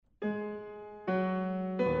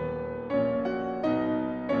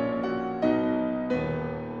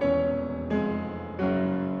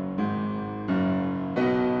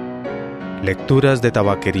Lecturas de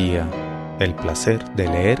tabaquería. El placer de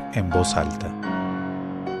leer en voz alta.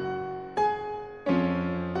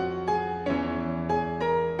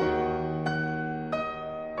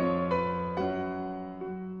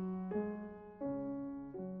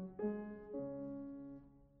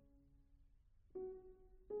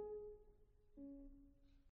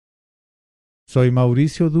 Soy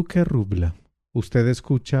Mauricio Duque Rubla. Usted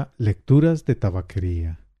escucha Lecturas de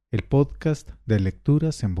Tabaquería, el podcast de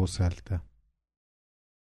lecturas en voz alta.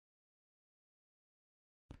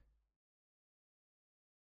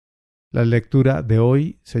 La lectura de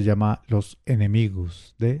hoy se llama Los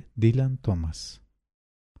enemigos, de Dylan Thomas.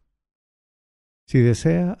 Si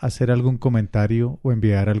desea hacer algún comentario o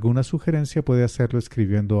enviar alguna sugerencia, puede hacerlo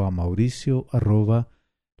escribiendo a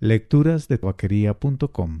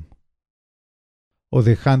mauricio@lecturasdetabaquería.com o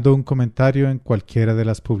dejando un comentario en cualquiera de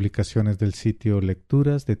las publicaciones del sitio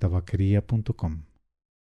lecturasdetabaquería.com.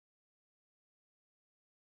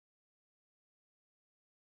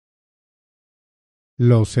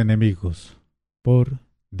 Los enemigos, por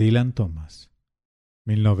Dylan Thomas,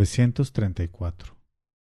 1934.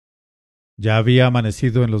 Ya había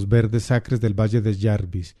amanecido en los verdes acres del valle de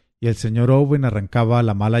Jarvis, y el señor Owen arrancaba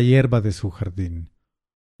la mala hierba de su jardín.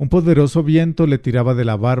 Un poderoso viento le tiraba de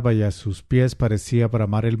la barba y a sus pies parecía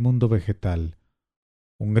bramar el mundo vegetal.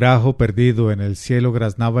 Un grajo perdido en el cielo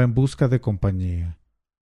graznaba en busca de compañía.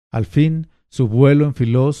 Al fin, su vuelo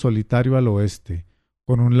enfiló solitario al oeste,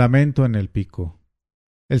 con un lamento en el pico.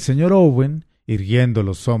 El señor Owen, irguiendo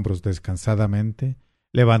los hombros descansadamente,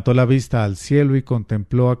 levantó la vista al cielo y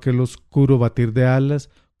contempló aquel oscuro batir de alas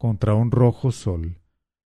contra un rojo sol.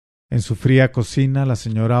 En su fría cocina la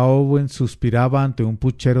señora Owen suspiraba ante un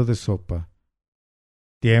puchero de sopa.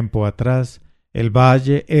 Tiempo atrás, el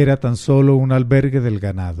valle era tan solo un albergue del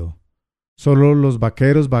ganado. Solo los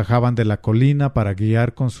vaqueros bajaban de la colina para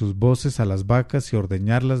guiar con sus voces a las vacas y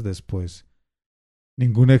ordeñarlas después.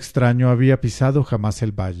 Ningún extraño había pisado jamás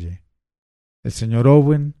el valle. El señor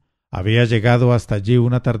Owen había llegado hasta allí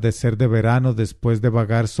un atardecer de verano después de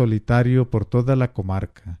vagar solitario por toda la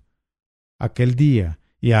comarca. Aquel día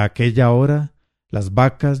y a aquella hora las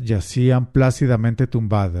vacas yacían plácidamente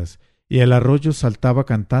tumbadas y el arroyo saltaba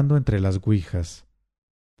cantando entre las guijas.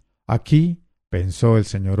 Aquí, pensó el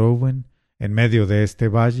señor Owen, en medio de este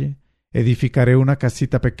valle, edificaré una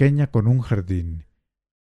casita pequeña con un jardín.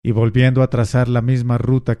 Y volviendo a trazar la misma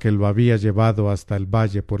ruta que lo había llevado hasta el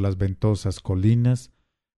valle por las ventosas colinas,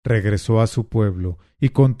 regresó a su pueblo y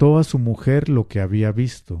contó a su mujer lo que había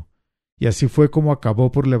visto, y así fue como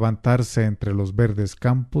acabó por levantarse entre los verdes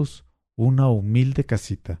campos una humilde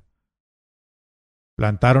casita.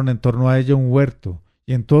 Plantaron en torno a ella un huerto,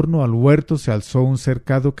 y en torno al huerto se alzó un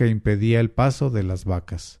cercado que impedía el paso de las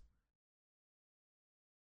vacas.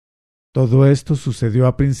 Todo esto sucedió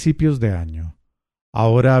a principios de año.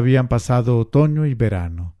 Ahora habían pasado otoño y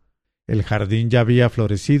verano. El jardín ya había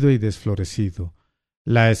florecido y desflorecido.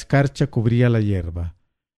 La escarcha cubría la hierba.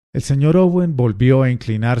 El señor Owen volvió a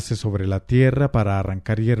inclinarse sobre la tierra para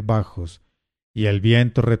arrancar hierbajos, y el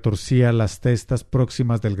viento retorcía las testas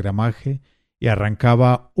próximas del gramaje y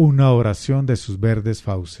arrancaba una oración de sus verdes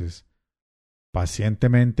fauces.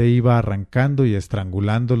 Pacientemente iba arrancando y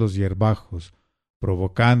estrangulando los hierbajos,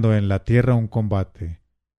 provocando en la tierra un combate.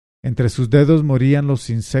 Entre sus dedos morían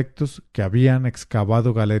los insectos que habían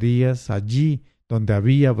excavado galerías allí donde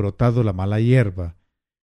había brotado la mala hierba,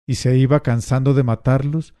 y se iba cansando de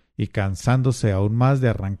matarlos y cansándose aún más de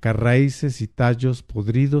arrancar raíces y tallos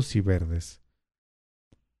podridos y verdes.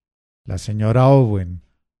 La señora Owen,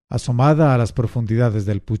 asomada a las profundidades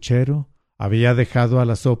del puchero, había dejado a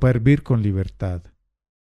la sopa hervir con libertad.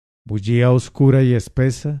 Bullía oscura y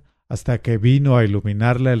espesa hasta que vino a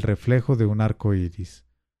iluminarla el reflejo de un arco iris.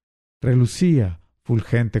 Relucía,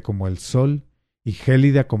 fulgente como el sol y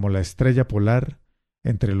gélida como la estrella polar,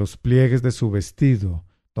 entre los pliegues de su vestido,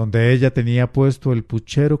 donde ella tenía puesto el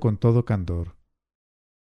puchero con todo candor.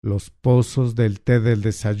 Los pozos del té del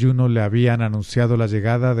desayuno le habían anunciado la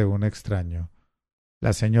llegada de un extraño.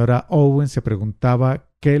 La señora Owen se preguntaba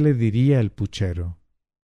qué le diría el puchero.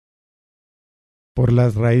 Por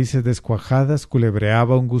las raíces descuajadas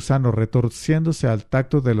culebreaba un gusano retorciéndose al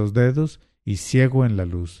tacto de los dedos y ciego en la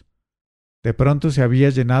luz. De pronto se había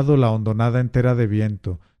llenado la hondonada entera de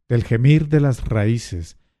viento, del gemir de las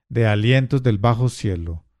raíces, de alientos del bajo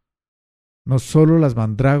cielo. No sólo las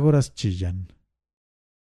mandrágoras chillan.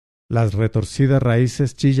 Las retorcidas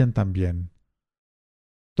raíces chillan también.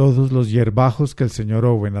 Todos los hierbajos que el señor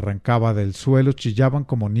Owen arrancaba del suelo chillaban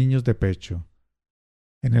como niños de pecho.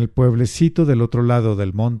 En el pueblecito del otro lado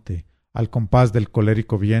del monte, al compás del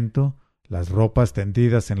colérico viento, las ropas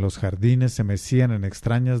tendidas en los jardines se mecían en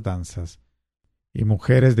extrañas danzas, y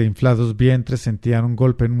mujeres de inflados vientres sentían un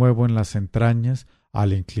golpe nuevo en las entrañas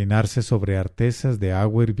al inclinarse sobre artesas de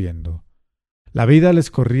agua hirviendo. La vida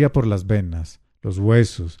les corría por las venas, los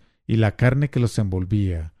huesos y la carne que los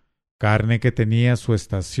envolvía, carne que tenía su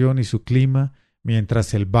estación y su clima,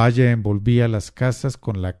 mientras el valle envolvía las casas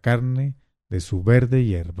con la carne de su verde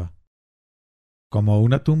hierba. Como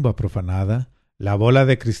una tumba profanada, la bola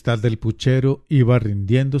de cristal del puchero iba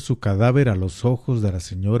rindiendo su cadáver a los ojos de la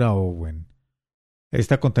señora Owen.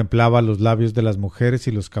 Esta contemplaba los labios de las mujeres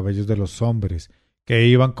y los cabellos de los hombres, que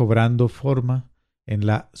iban cobrando forma en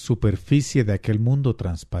la superficie de aquel mundo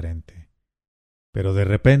transparente. Pero de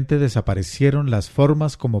repente desaparecieron las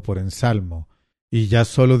formas como por ensalmo, y ya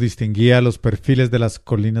sólo distinguía los perfiles de las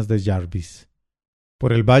colinas de Jarvis.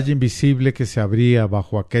 Por el valle invisible que se abría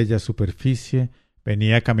bajo aquella superficie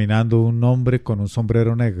venía caminando un hombre con un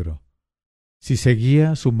sombrero negro. Si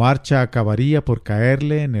seguía, su marcha acabaría por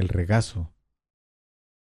caerle en el regazo.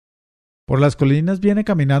 «Por las colinas viene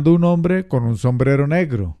caminando un hombre con un sombrero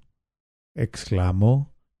negro»,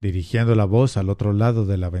 exclamó, dirigiendo la voz al otro lado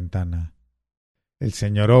de la ventana. El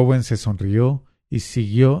señor Owen se sonrió y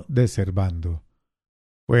siguió deservando.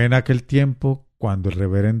 Fue en aquel tiempo cuando el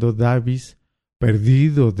reverendo Davis,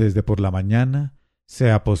 perdido desde por la mañana,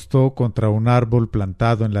 se apostó contra un árbol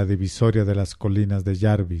plantado en la divisoria de las colinas de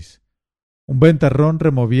Jarvis. Un ventarrón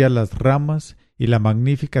removía las ramas y la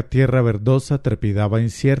magnífica tierra verdosa trepidaba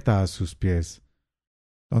incierta a sus pies.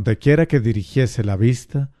 Dondequiera que dirigiese la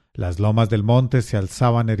vista, las lomas del monte se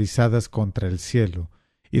alzaban erizadas contra el cielo,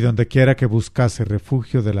 y dondequiera que buscase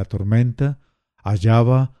refugio de la tormenta,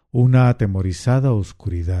 hallaba una atemorizada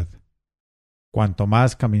oscuridad. Cuanto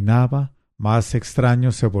más caminaba, más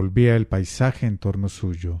extraño se volvía el paisaje en torno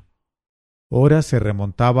suyo. Ora se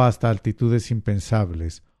remontaba hasta altitudes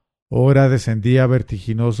impensables, ora descendía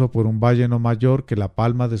vertiginoso por un valle no mayor que la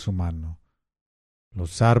palma de su mano.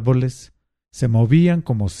 Los árboles se movían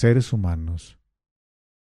como seres humanos.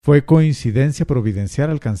 Fue coincidencia providencial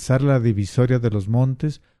alcanzar la divisoria de los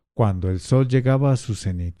montes cuando el sol llegaba a su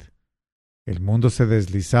cenit. El mundo se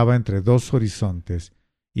deslizaba entre dos horizontes,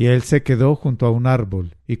 y él se quedó junto a un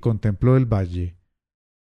árbol y contempló el valle.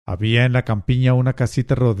 Había en la campiña una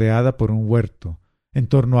casita rodeada por un huerto. En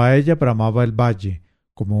torno a ella bramaba el valle,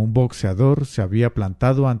 como un boxeador se había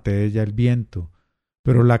plantado ante ella el viento,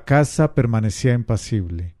 pero la casa permanecía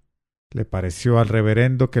impasible. Le pareció al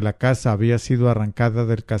reverendo que la casa había sido arrancada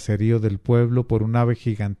del caserío del pueblo por un ave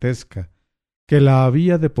gigantesca, que la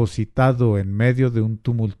había depositado en medio de un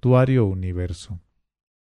tumultuario universo.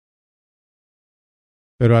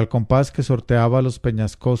 Pero al compás que sorteaba los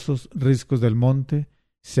peñascosos riscos del monte,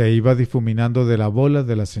 se iba difuminando de la bola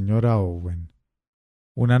de la señora Owen.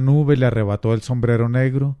 Una nube le arrebató el sombrero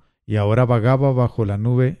negro, y ahora vagaba bajo la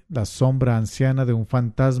nube la sombra anciana de un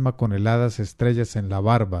fantasma con heladas estrellas en la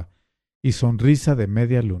barba y sonrisa de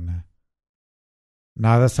media luna.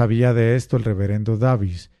 Nada sabía de esto el reverendo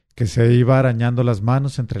Davis, que se iba arañando las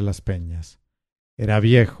manos entre las peñas. Era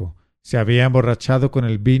viejo, se había emborrachado con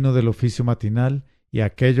el vino del oficio matinal, y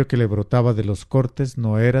aquello que le brotaba de los cortes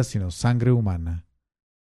no era sino sangre humana.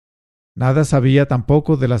 Nada sabía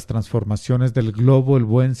tampoco de las transformaciones del globo el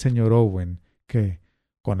buen señor Owen, que,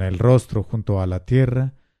 con el rostro junto a la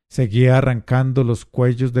tierra, seguía arrancando los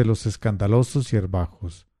cuellos de los escandalosos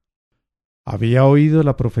hierbajos. Había oído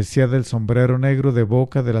la profecía del sombrero negro de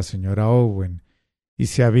boca de la señora Owen, y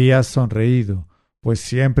se había sonreído, pues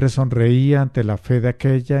siempre sonreía ante la fe de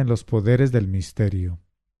aquella en los poderes del misterio.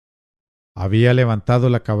 Había levantado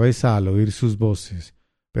la cabeza al oír sus voces,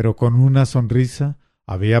 pero con una sonrisa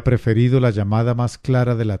había preferido la llamada más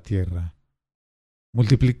clara de la tierra.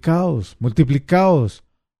 «Multiplicaos, multiplicaos»,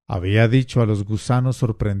 había dicho a los gusanos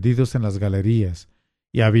sorprendidos en las galerías,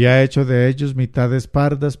 y había hecho de ellos mitades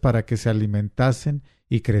pardas para que se alimentasen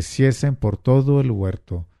y creciesen por todo el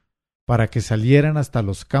huerto, para que salieran hasta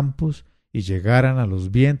los campos y llegaran a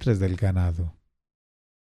los vientres del ganado.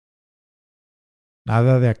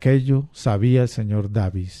 Nada de aquello sabía el señor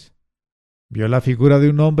Davis. Vio la figura de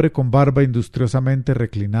un hombre con barba industriosamente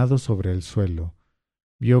reclinado sobre el suelo.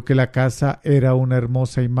 Vio que la casa era una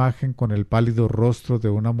hermosa imagen con el pálido rostro de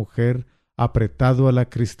una mujer apretado a la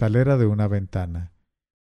cristalera de una ventana,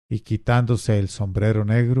 y quitándose el sombrero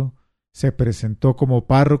negro, se presentó como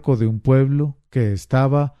párroco de un pueblo que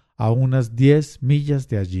estaba a unas 10 millas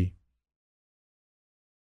de allí.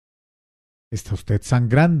 «Está usted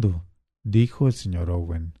sangrando», dijo el señor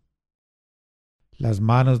Owen. Las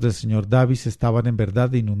manos del señor Davis estaban en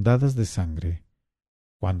verdad inundadas de sangre.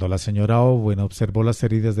 Cuando la señora Owen observó las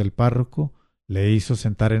heridas del párroco, le hizo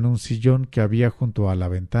sentar en un sillón que había junto a la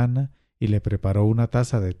ventana y le preparó una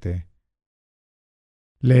taza de té.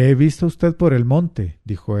 Le he visto a usted por el monte,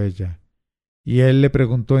 dijo ella, y él le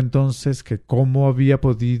preguntó entonces que cómo había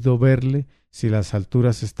podido verle si las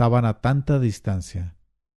alturas estaban a tanta distancia.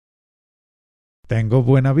 Tengo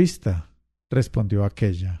buena vista, respondió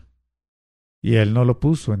aquella. Y él no lo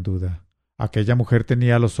puso en duda. Aquella mujer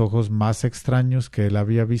tenía los ojos más extraños que él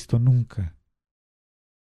había visto nunca.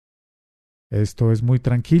 Esto es muy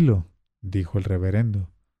tranquilo, dijo el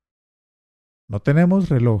reverendo. No tenemos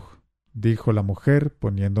reloj, dijo la mujer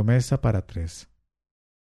poniendo mesa para 3.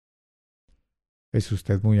 Es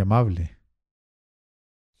usted muy amable.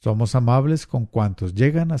 Somos amables con cuantos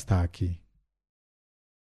llegan hasta aquí.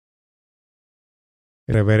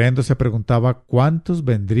 El reverendo se preguntaba cuántos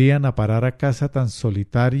vendrían a parar a casa tan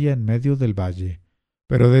solitaria en medio del valle,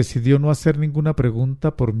 pero decidió no hacer ninguna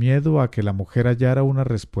pregunta por miedo a que la mujer hallara una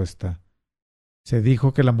respuesta. Se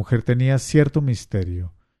dijo que la mujer tenía cierto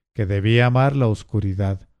misterio, que debía amar la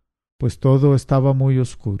oscuridad, pues todo estaba muy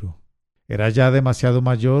oscuro. Era ya demasiado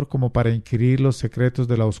mayor como para inquirir los secretos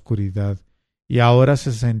de la oscuridad, y ahora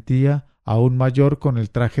se sentía aún mayor con el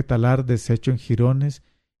traje talar deshecho en jirones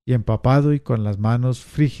y empapado y con las manos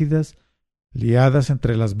frígidas liadas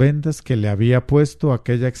entre las vendas que le había puesto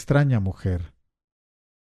aquella extraña mujer.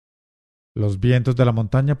 Los vientos de la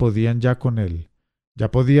montaña podían ya con él, ya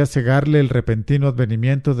podía cegarle el repentino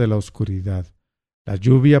advenimiento de la oscuridad. La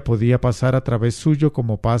lluvia podía pasar a través suyo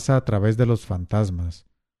como pasa a través de los fantasmas.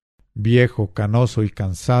 Viejo, canoso y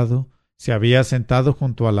cansado, se había sentado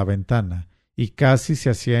junto a la ventana y casi se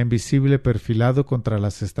hacía invisible perfilado contra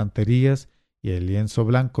las estanterías y el lienzo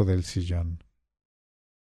blanco del sillón.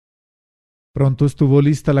 Pronto estuvo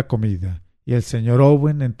lista la comida, y el señor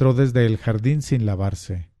Owen entró desde el jardín sin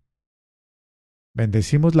lavarse.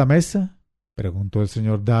 —¿Bendecimos la mesa? —preguntó el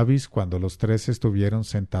señor Davis cuando los 3 estuvieron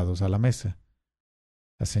sentados a la mesa.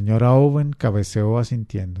 La señora Owen cabeceó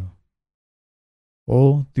asintiendo.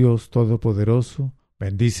 —Oh Dios Todopoderoso,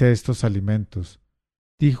 bendice estos alimentos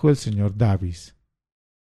 —dijo el señor Davis.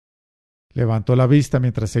 Levantó la vista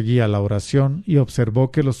mientras seguía la oración y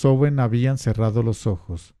observó que los Owen habían cerrado los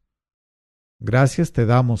ojos. Gracias te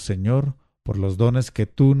damos, Señor, por los dones que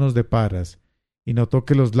tú nos deparas, y notó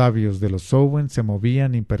que los labios de los Owen se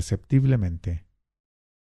movían imperceptiblemente.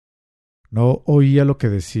 No oía lo que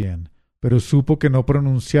decían, pero supo que no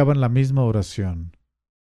pronunciaban la misma oración.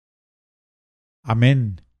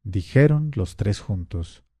 Amén, dijeron los 3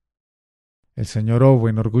 juntos. El señor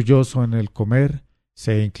Owen, orgulloso en el comer,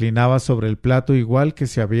 se inclinaba sobre el plato igual que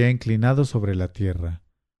se había inclinado sobre la tierra.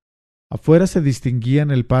 Afuera se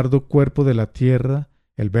distinguían el pardo cuerpo de la tierra,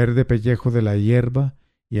 el verde pellejo de la hierba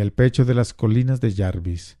y el pecho de las colinas de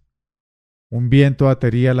Jarvis. Un viento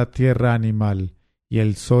atería la tierra animal y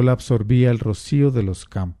el sol absorbía el rocío de los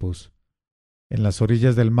campos. En las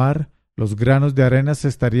orillas del mar, los granos de arena se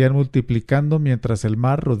estarían multiplicando mientras el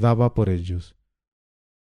mar rodaba por ellos.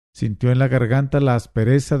 Sintió en la garganta la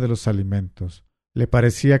aspereza de los alimentos. Le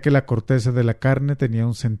parecía que la corteza de la carne tenía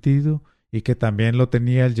un sentido y que también lo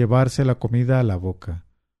tenía el llevarse la comida a la boca.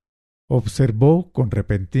 Observó con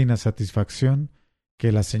repentina satisfacción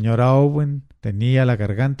que la señora Owen tenía la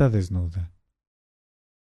garganta desnuda.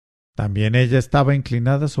 También ella estaba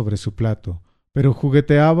inclinada sobre su plato, pero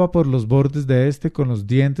jugueteaba por los bordes de éste con los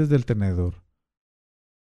dientes del tenedor.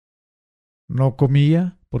 No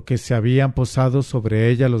comía porque se habían posado sobre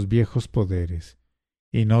ella los viejos poderes,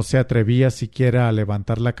 y no se atrevía siquiera a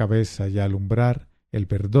levantar la cabeza y a alumbrar el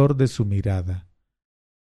verdor de su mirada.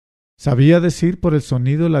 Sabía decir por el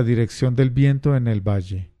sonido la dirección del viento en el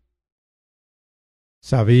valle.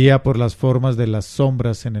 Sabía por las formas de las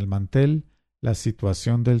sombras en el mantel la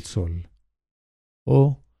situación del sol.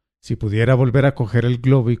 Oh, si pudiera volver a coger el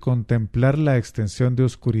globo y contemplar la extensión de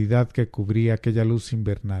oscuridad que cubría aquella luz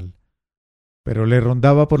invernal. Pero le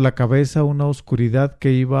rondaba por la cabeza una oscuridad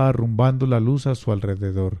que iba arrumbando la luz a su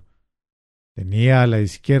alrededor. Tenía a la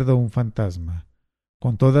izquierda un fantasma.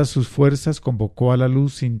 Con todas sus fuerzas convocó a la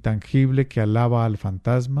luz intangible que alaba al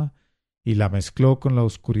fantasma y la mezcló con la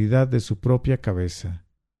oscuridad de su propia cabeza.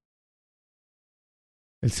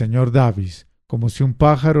 El señor Davis, como si un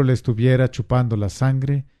pájaro le estuviera chupando la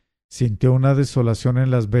sangre, sintió una desolación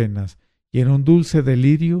en las venas y en un dulce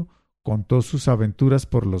delirio contó sus aventuras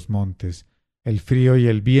por los montes, el frío y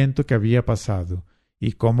el viento que había pasado,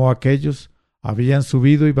 y cómo aquellos habían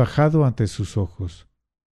subido y bajado ante sus ojos.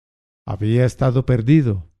 Había estado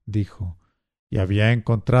perdido, dijo, y había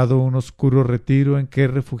encontrado un oscuro retiro en que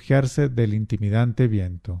refugiarse del intimidante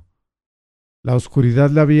viento. La oscuridad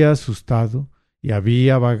le había asustado y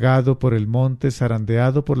había vagado por el monte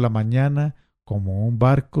zarandeado por la mañana como un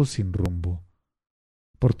barco sin rumbo.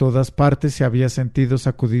 Por todas partes se había sentido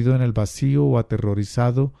sacudido en el vacío o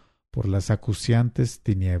aterrorizado por las acuciantes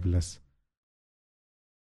tinieblas.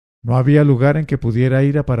 No había lugar en que pudiera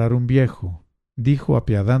ir a parar un viejo, dijo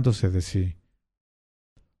apiadándose de sí.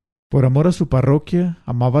 Por amor a su parroquia,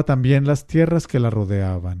 amaba también las tierras que la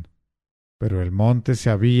rodeaban, pero el monte se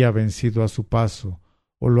había vencido a su paso,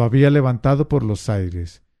 o lo había levantado por los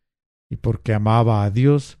aires, y porque amaba a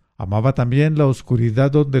Dios, amaba también la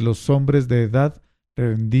oscuridad donde los hombres de edad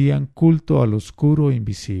rendían culto al oscuro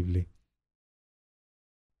invisible.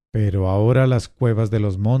 Pero ahora las cuevas de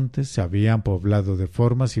los montes se habían poblado de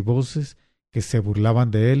formas y voces que se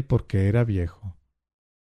burlaban de él porque era viejo.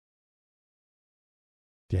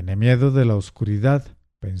 Tiene miedo de la oscuridad,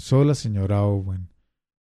 pensó la señora Owen,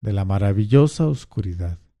 de la maravillosa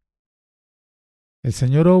oscuridad. El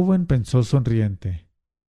señor Owen pensó sonriente.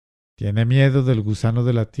 Tiene miedo del gusano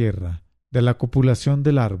de la tierra, de la copulación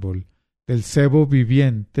del árbol, del sebo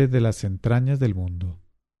viviente de las entrañas del mundo.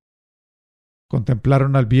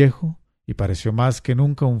 Contemplaron al viejo y pareció más que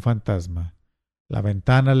nunca un fantasma. La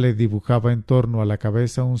ventana le dibujaba en torno a la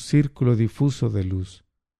cabeza un círculo difuso de luz.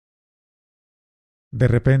 De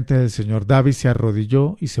repente el señor Davis se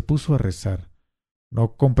arrodilló y se puso a rezar.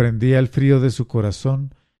 No comprendía el frío de su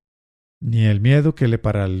corazón ni el miedo que le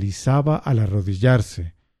paralizaba al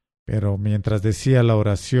arrodillarse, pero mientras decía la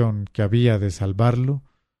oración que había de salvarlo,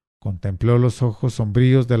 contempló los ojos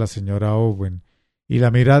sombríos de la señora Owen y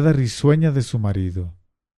la mirada risueña de su marido.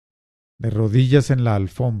 De rodillas en la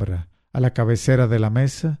alfombra, a la cabecera de la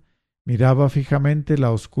mesa, miraba fijamente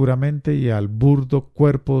la oscura mente y al burdo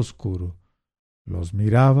cuerpo oscuro. Los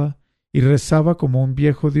miraba y rezaba como un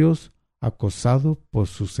viejo dios acosado por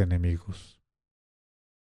sus enemigos.